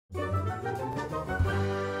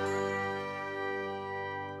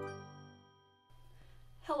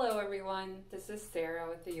Hello everyone, this is Sarah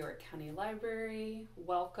with the York County Library.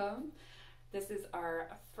 Welcome. This is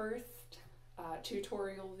our first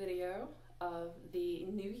tutorial video of the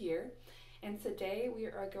new year, and today we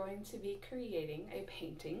are going to be creating a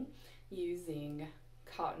painting using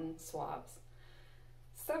cotton swabs.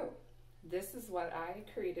 So this is what I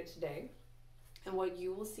created today and what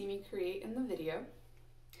you will see me create in the video.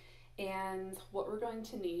 And what we're going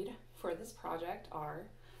to need for this project are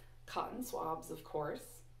cotton swabs, of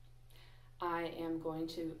course. I am going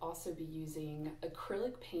to also be using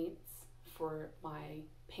acrylic paints for my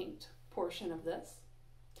paint portion of this.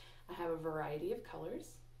 I have a variety of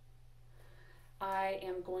colors. I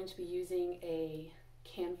am going to be using a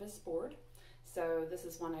canvas board. So this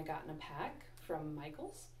is one I got in a pack from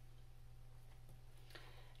Michael's.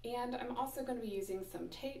 And I'm also going to be using some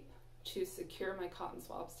tape to secure my cotton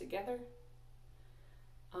swabs together.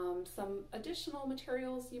 Some additional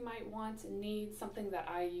materials you might want and need, something that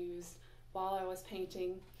I used while I was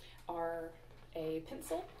painting, are a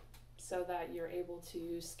pencil so that you're able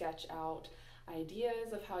to sketch out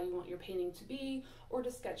ideas of how you want your painting to be, or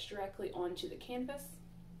to sketch directly onto the canvas.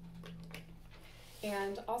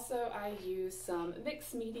 And also I used some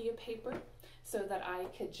mixed media paper so that I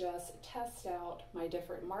could just test out my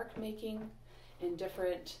different mark making and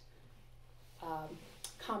different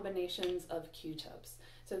combinations of Q-tips.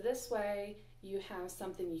 So this way you have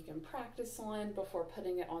something you can practice on before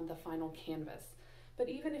putting it on the final canvas. But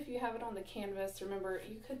even if you have it on the canvas, remember,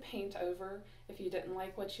 you could paint over if you didn't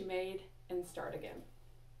like what you made and start again.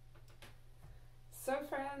 So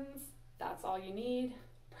friends, that's all you need.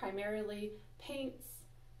 Primarily paints,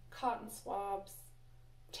 cotton swabs,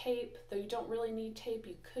 tape. Though you don't really need tape,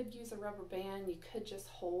 you could use a rubber band, you could just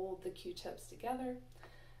hold the Q-tips together,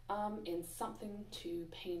 and something to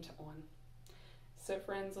paint on. So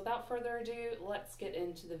friends, without further ado, let's get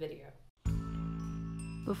into the video.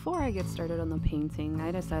 Before I get started on the painting,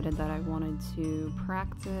 I decided that I wanted to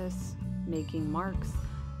practice making marks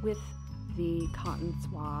with the cotton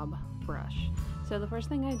swab brush. So the first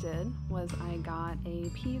thing I did was I got a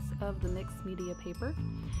piece of the mixed media paper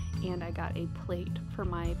and I got a plate for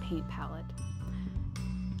my paint palette.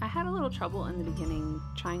 I had a little trouble in the beginning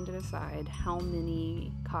trying to decide how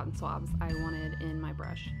many cotton swabs I wanted in my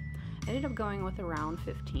brush. I ended up going with around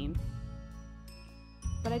 15,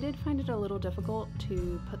 but I did find it a little difficult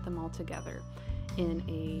to put them all together in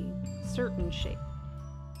a certain shape.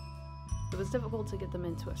 It was difficult to get them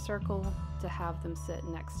into a circle, to have them sit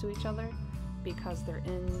next to each other, because their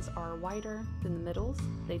ends are wider than the middles.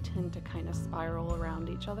 They tend to kind of spiral around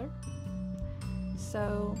each other.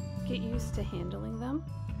 So get used to handling them.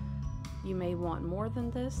 You may want more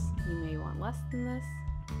than this, you may want less than this.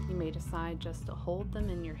 You may decide just to hold them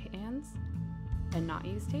in your hands and not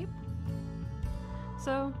use tape.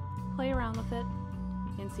 So play around with it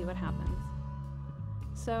and see what happens.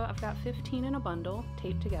 So I've got 15 in a bundle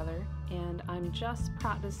taped together, and I'm just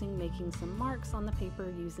practicing making some marks on the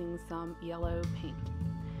paper using some yellow paint.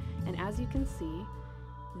 And as you can see,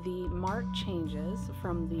 the mark changes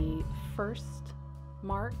from the first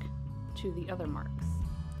mark to the other marks.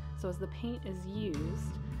 So as the paint is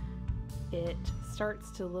used, it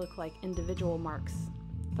starts to look like individual marks.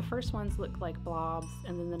 The first ones look like blobs,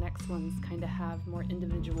 and then the next ones kind of have more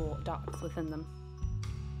individual dots within them.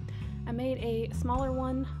 I made a smaller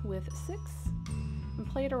one with 6 and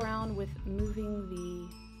played around with moving the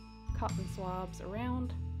cotton swabs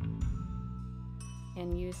around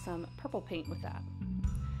and used some purple paint with that.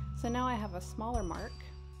 So now I have a smaller mark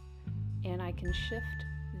and I can shift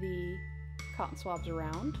the cotton swabs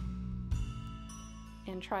around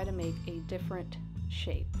and try to make a different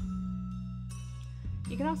shape.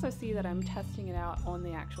 You can also see that I'm testing it out on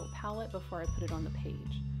the actual palette before I put it on the page.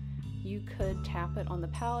 You could tap it on the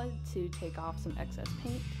palette to take off some excess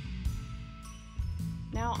paint.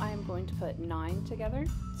 Now I am going to put 9 together,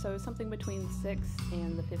 so something between 6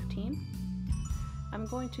 and the 15. I'm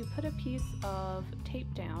going to put a piece of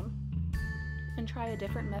tape down and try a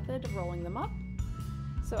different method of rolling them up.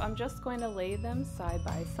 So I'm just going to lay them side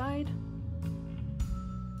by side,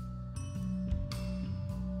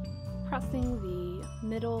 pressing the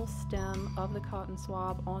middle stem of the cotton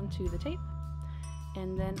swab onto the tape,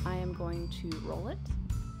 and then I am going to roll it.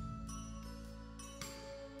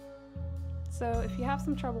 So if you have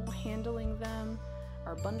some trouble handling them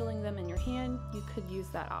or bundling them in your hand, you could use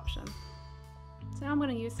that option. So now I'm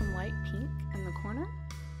going to use some light pink in the corner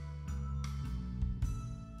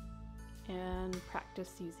and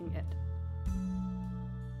practice using it.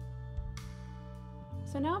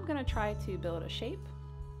 So now I'm going to try to build a shape.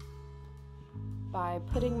 by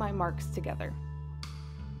putting my marks together.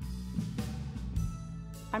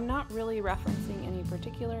 I'm not really referencing any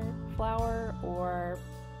particular flower or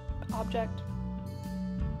object.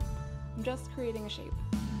 I'm just creating a shape.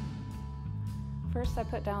 First I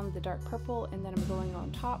put down the dark purple, and then I'm going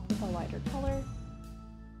on top with a lighter color,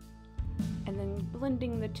 and then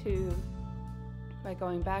blending the two by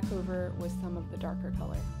going back over with some of the darker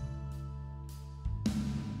color.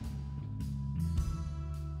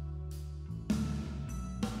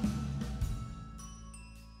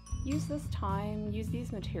 Use this time, use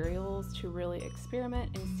these materials to really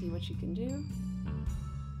experiment and see what you can do.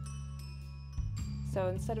 So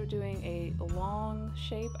instead of doing a long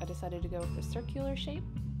shape, I decided to go with a circular shape,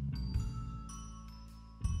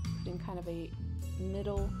 putting kind of a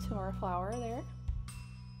middle to our flower there.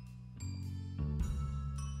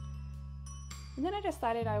 And then I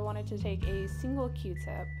decided I wanted to take a single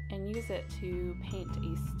Q-tip and use it to paint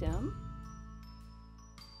a stem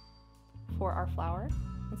for our flower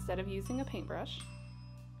instead of using a paintbrush.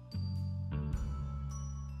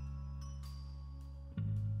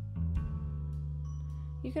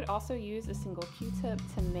 You could also use a single Q-tip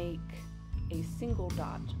to make a single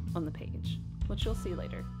dot on the page, which you'll see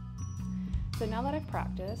later. So now that I've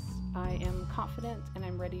practiced, I am confident and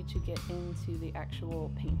I'm ready to get into the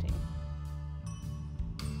actual painting.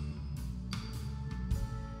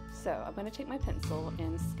 So I'm going to take my pencil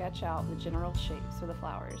and sketch out the general shapes for the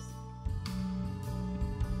flowers.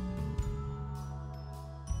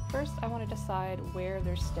 First, I want to decide where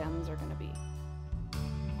their stems are going to be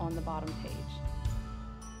on the bottom page.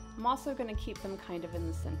 I'm also going to keep them kind of in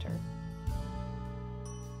the center.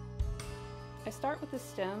 I start with the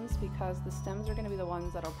stems because the stems are going to be the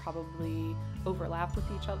ones that will probably overlap with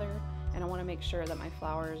each other, and I want to make sure that my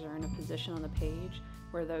flowers are in a position on the page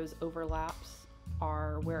where those overlaps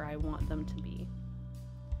are where I want them to be.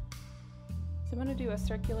 So I'm going to do a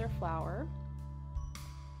circular flower,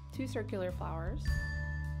 2 circular flowers,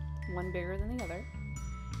 one bigger than the other,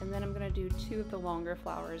 and then I'm going to do 2 of the longer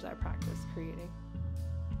flowers I practiced creating.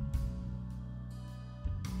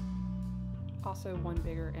 Also one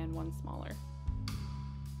bigger and one smaller.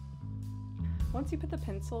 Once you put the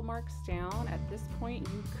pencil marks down, at this point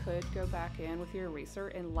you could go back in with your eraser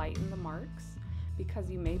and lighten the marks because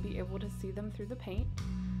you may be able to see them through the paint.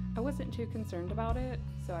 I wasn't too concerned about it,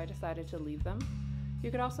 so I decided to leave them.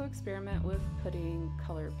 You could also experiment with putting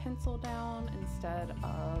colored pencil down instead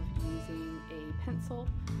of using a pencil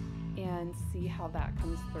and see how that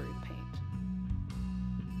comes through the paint.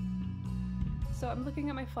 So I'm looking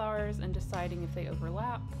at my flowers and deciding if they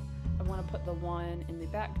overlap. I want to put the one in the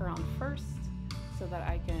background first so that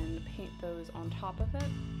I can paint those on top of it.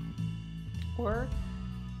 Or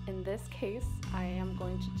in this case, I am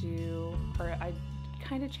going to do, or I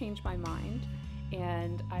kind of changed my mind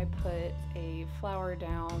and I put a flower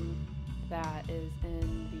down that is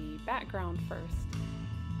in the background first,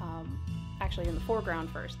 actually in the foreground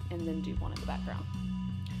first, and then do one in the background.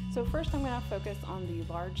 So first I'm going to focus on the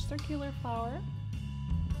large circular flower,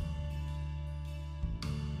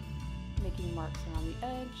 making marks around the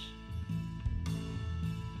edge.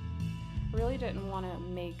 Really didn't want to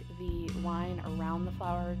make the line around the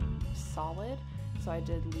flower solid, so I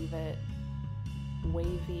did leave it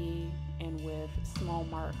wavy and with small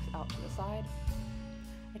marks out to the side.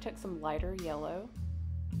 I took some lighter yellow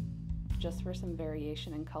just for some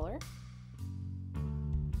variation in color.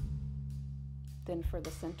 Then for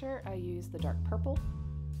the center, I used the dark purple.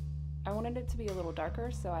 I wanted it to be a little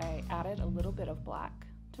darker, so I added a little bit of black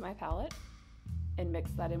to my palette and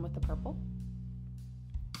mixed that in with the purple.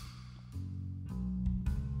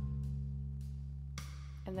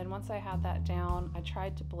 And then once I had that down, I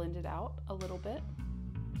tried to blend it out a little bit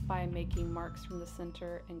by making marks from the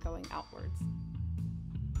center and going outwards.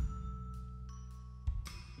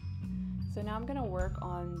 So now I'm going to work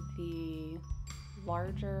on the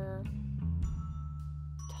larger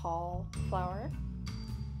tall flower.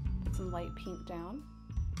 Put some light pink down.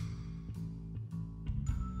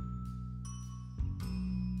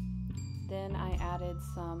 Then I added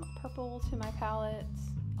some purple to my palette,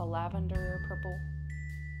 a lavender purple.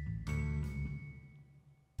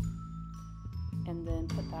 And then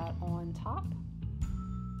put that on top.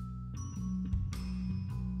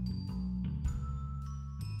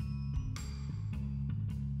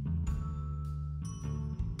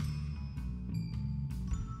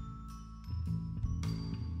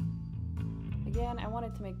 Again, I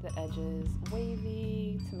wanted to make the edges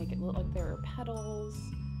wavy, to make it look like there were petals,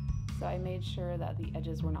 so I made sure that the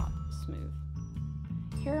edges were not smooth.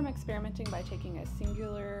 Here I'm experimenting by taking a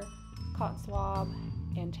singular cotton swab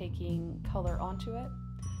and taking color onto it.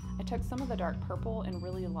 I took some of the dark purple and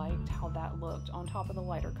really liked how that looked on top of the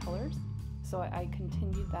lighter colors, so I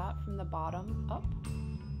continued that from the bottom up.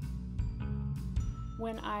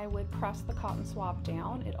 When I would press the cotton swab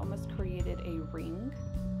down, it almost created a ring,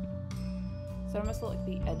 so it almost looked like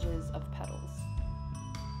the edges of petals.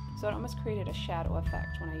 So it almost created a shadow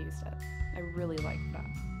effect when I used it. I really liked that.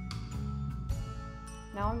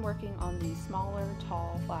 Now I'm working on the smaller,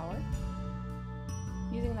 tall flower,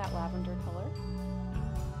 using that lavender color,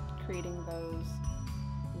 creating those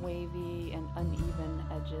wavy and uneven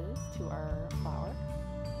edges to our flower.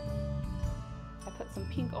 I put some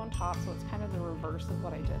pink on top, so it's kind of the reverse of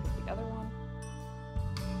what I did with the other one.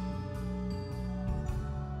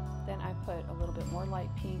 Then I put a little bit more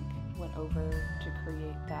light pink, went over to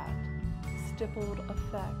create that stippled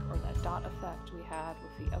effect, or that dot effect we had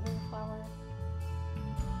with the other flower.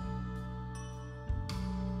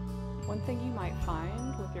 One thing you might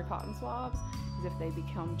find with your cotton swabs is if they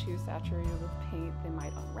become too saturated with paint, they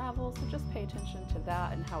might unravel, so just pay attention to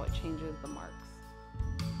that and how it changes the marks.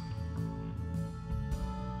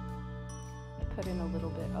 I put in a little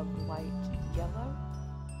bit of light yellow.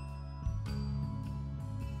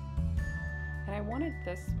 And I wanted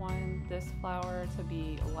this flower, to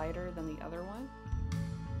be lighter than the other one.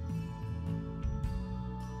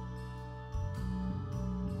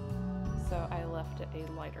 So I left it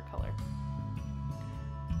a lighter color.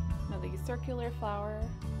 Now the circular flower,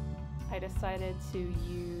 I decided to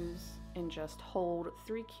use and just hold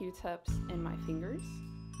 3 Q-tips in my fingers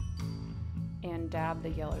and dab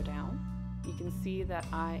the yellow down. You can see that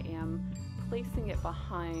I am placing it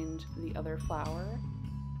behind the other flower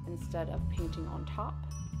instead of painting on top.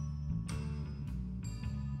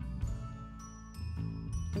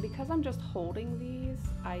 And because I'm just holding these,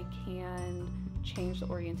 I can change the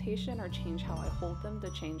orientation or change how I hold them to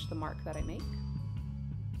change the mark that I make.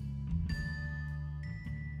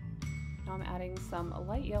 Now I'm adding some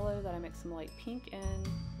light yellow that I mix some light pink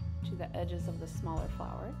in to the edges of the smaller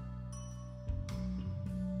flower.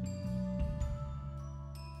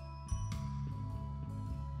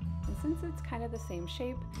 And since it's kind of the same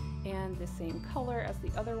shape and the same color as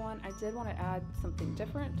the other one, I did want to add something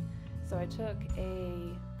different. So I took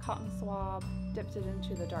a cotton swab, dipped it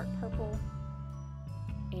into the dark purple,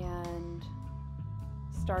 and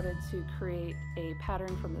started to create a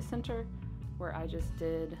pattern from the center where I just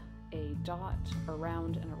did a dot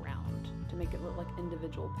around and around to make it look like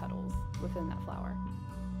individual petals within that flower.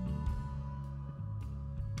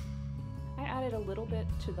 I added a little bit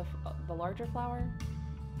to the larger flower,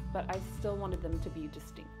 but I still wanted them to be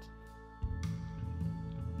distinct.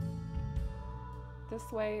 This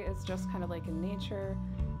way is just kind of like in nature.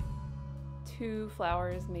 2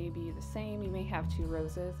 flowers may be the same. You may have 2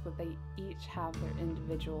 roses, but they each have their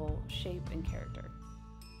individual shape and character.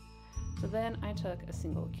 So then I took a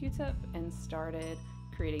single Q-tip and started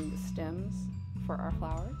creating the stems for our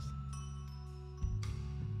flowers.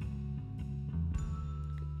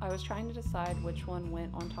 I was trying to decide which one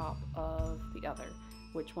went on top of the other,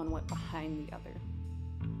 which one went behind the other.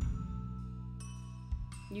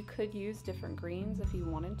 You could use different greens if you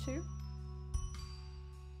wanted to,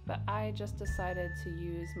 but I just decided to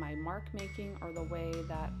use my mark making, or the way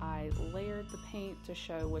that I layered the paint, to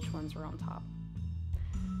show which ones were on top.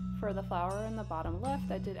 For the flower in the bottom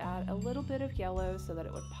left, I did add a little bit of yellow so that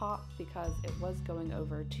it would pop, because it was going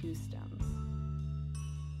over 2 stems.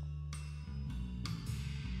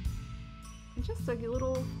 And just a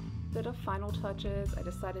little bit of final touches. I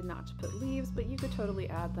decided not to put leaves, but you could totally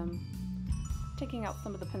add them. Taking out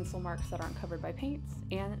some of the pencil marks that aren't covered by paints,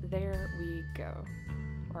 and there we go.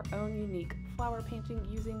 Our own unique flower painting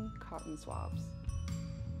using cotton swabs.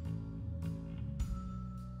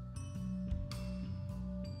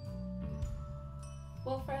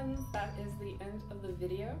 Well friends, that is the end of the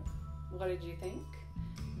video. What did you think?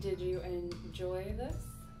 Did you enjoy this?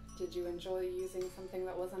 Did you enjoy using something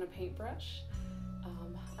that wasn't a paintbrush?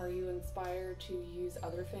 Are you inspired to use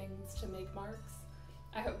other things to make marks?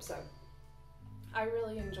 I hope so. I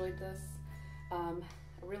really enjoyed this. I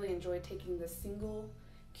really enjoyed taking this single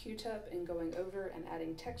Q-tip and going over and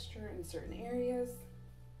adding texture in certain areas.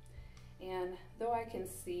 And though I can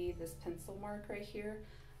see this pencil mark right here,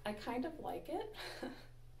 I kind of like it.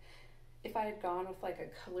 If I had gone with like a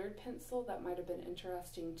colored pencil, that might have been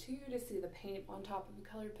interesting too, to see the paint on top of the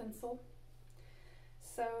colored pencil.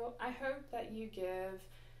 So I hope that you give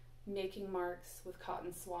making marks with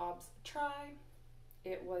cotton swabs a try.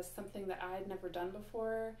 It was something that I had never done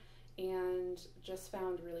before and just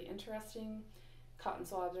found really interesting. Cotton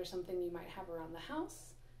swabs are something you might have around the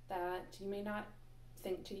house that you may not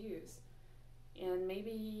think to use. And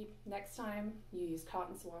maybe next time you use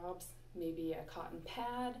cotton swabs, maybe a cotton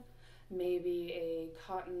pad maybe a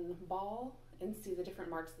cotton ball, and see the different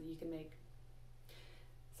marks that you can make.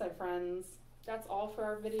 So friends, that's all for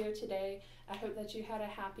our video today. I hope that you had a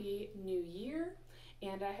happy new year,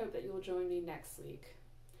 and I hope that you will join me next week.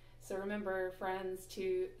 So remember, friends,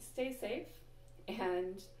 to stay safe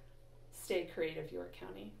and stay creative, York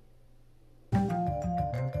County.